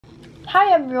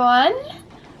Hi everyone!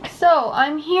 So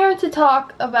I'm here to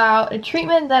talk about a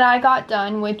treatment that I got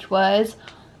done, which was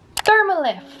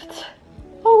Thermalift.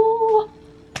 Oh!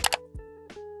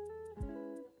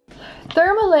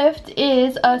 Thermalift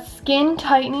is a skin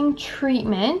tightening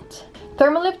treatment.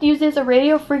 Thermalift uses a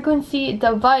radiofrequency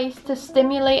device to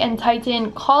stimulate and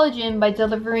tighten collagen by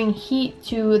delivering heat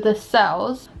to the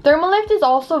cells. Thermalift is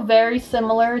also very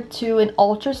similar to an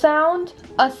ultrasound.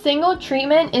 A single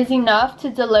treatment is enough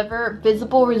to deliver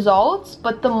visible results,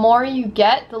 but the more you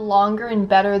get, the longer and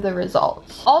better the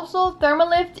results. Also,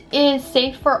 Thermalift is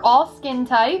safe for all skin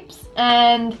types,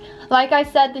 and like I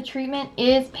said, the treatment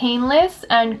is painless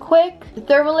and quick.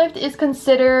 Thermalift is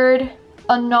considered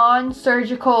a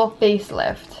non-surgical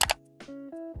facelift.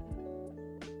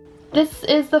 This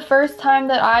is the first time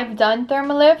that I've done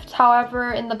Thermalift.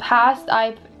 However, in the past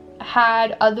I've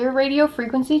had other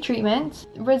radiofrequency treatments.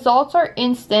 Results are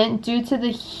instant due to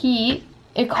the heat.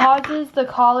 It causes the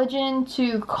collagen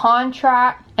to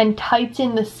contract and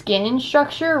tighten the skin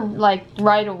structure like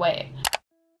right away.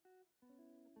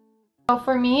 So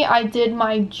for me, I did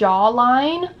my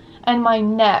jawline and my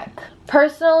neck.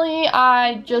 Personally,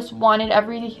 I just wanted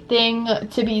everything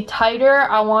to be tighter.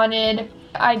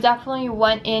 I definitely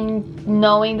went in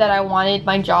knowing that I wanted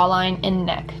my jawline and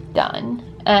neck done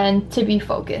and to be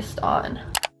focused on.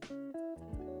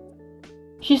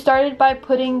 She started by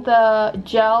putting the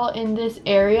gel in this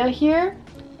area here.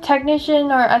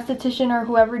 Technician or esthetician or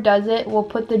whoever does it will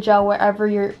put the gel wherever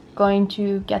you're going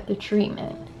to get the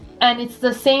treatment. And it's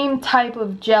the same type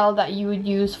of gel that you would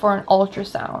use for an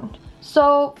ultrasound.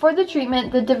 So for the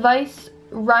treatment, the device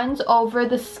runs over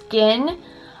the skin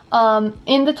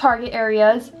in the target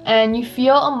areas and you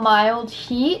feel a mild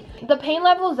heat. The pain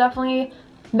level is definitely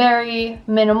very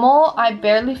minimal. I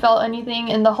barely felt anything,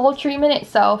 and the whole treatment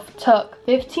itself took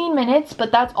 15 minutes,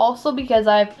 but that's also because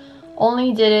I've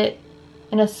only did it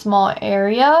in a small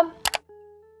area.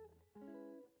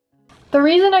 The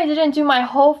reason I didn't do my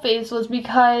whole face was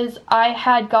because I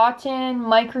had gotten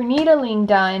microneedling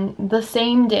done the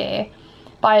same day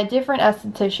by a different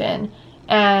esthetician,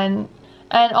 and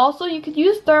also you could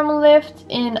use Thermalift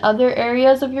in other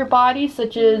areas of your body,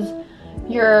 such as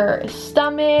your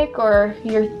stomach or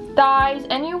your thighs,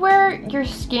 anywhere your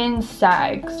skin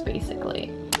sags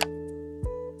basically.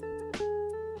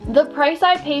 The price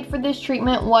I paid for this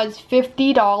treatment was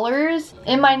 $50.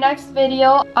 In my next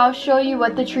video, I'll show you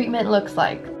what the treatment looks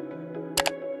like.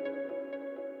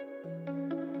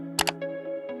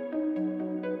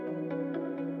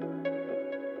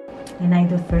 And I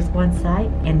do first one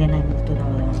side and then I move to the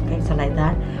other one, okay? So like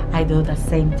that, I do the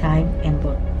same time in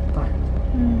both parts.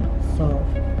 So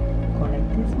go like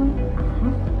this one.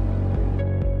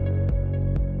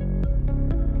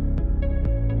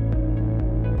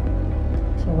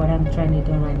 So what I'm trying to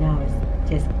do right now is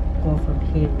just go from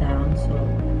here down so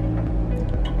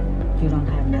you don't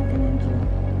have nothing in you.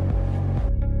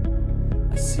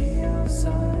 I see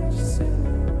outside your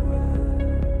silhouette,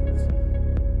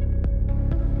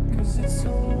 'cause it's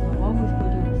so always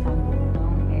put in the sun.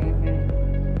 Don't ever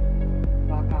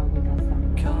walk out without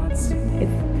sun.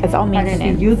 It's all maintenance.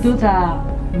 If you do the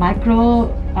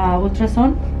micro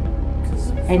ultrasound,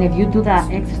 and if you do the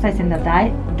exercise in the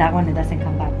diet, that one it doesn't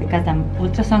come back, because the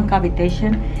ultrasound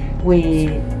cavitation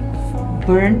we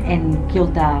burn and kill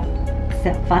the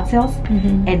fat cells,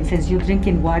 and since you're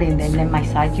drinking water and then let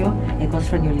massage you, it goes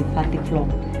from your lymphatic flow,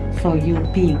 so you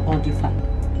pee all the fat.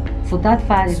 So that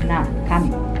fat is not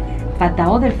coming, but the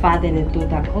other fat that they do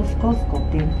the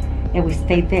sculpting, it will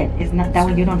stay there. It's not that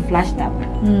one, you don't flash that one.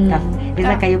 It's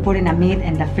like you put in a meat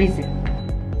in the freezer.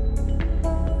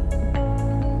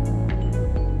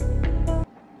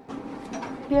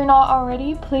 If you're not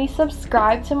already, please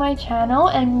subscribe to my channel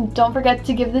and don't forget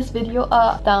to give this video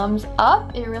a thumbs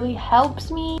up. It really helps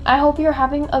me. I hope you're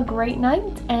having a great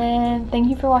night and thank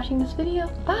you for watching this video.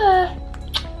 Bye!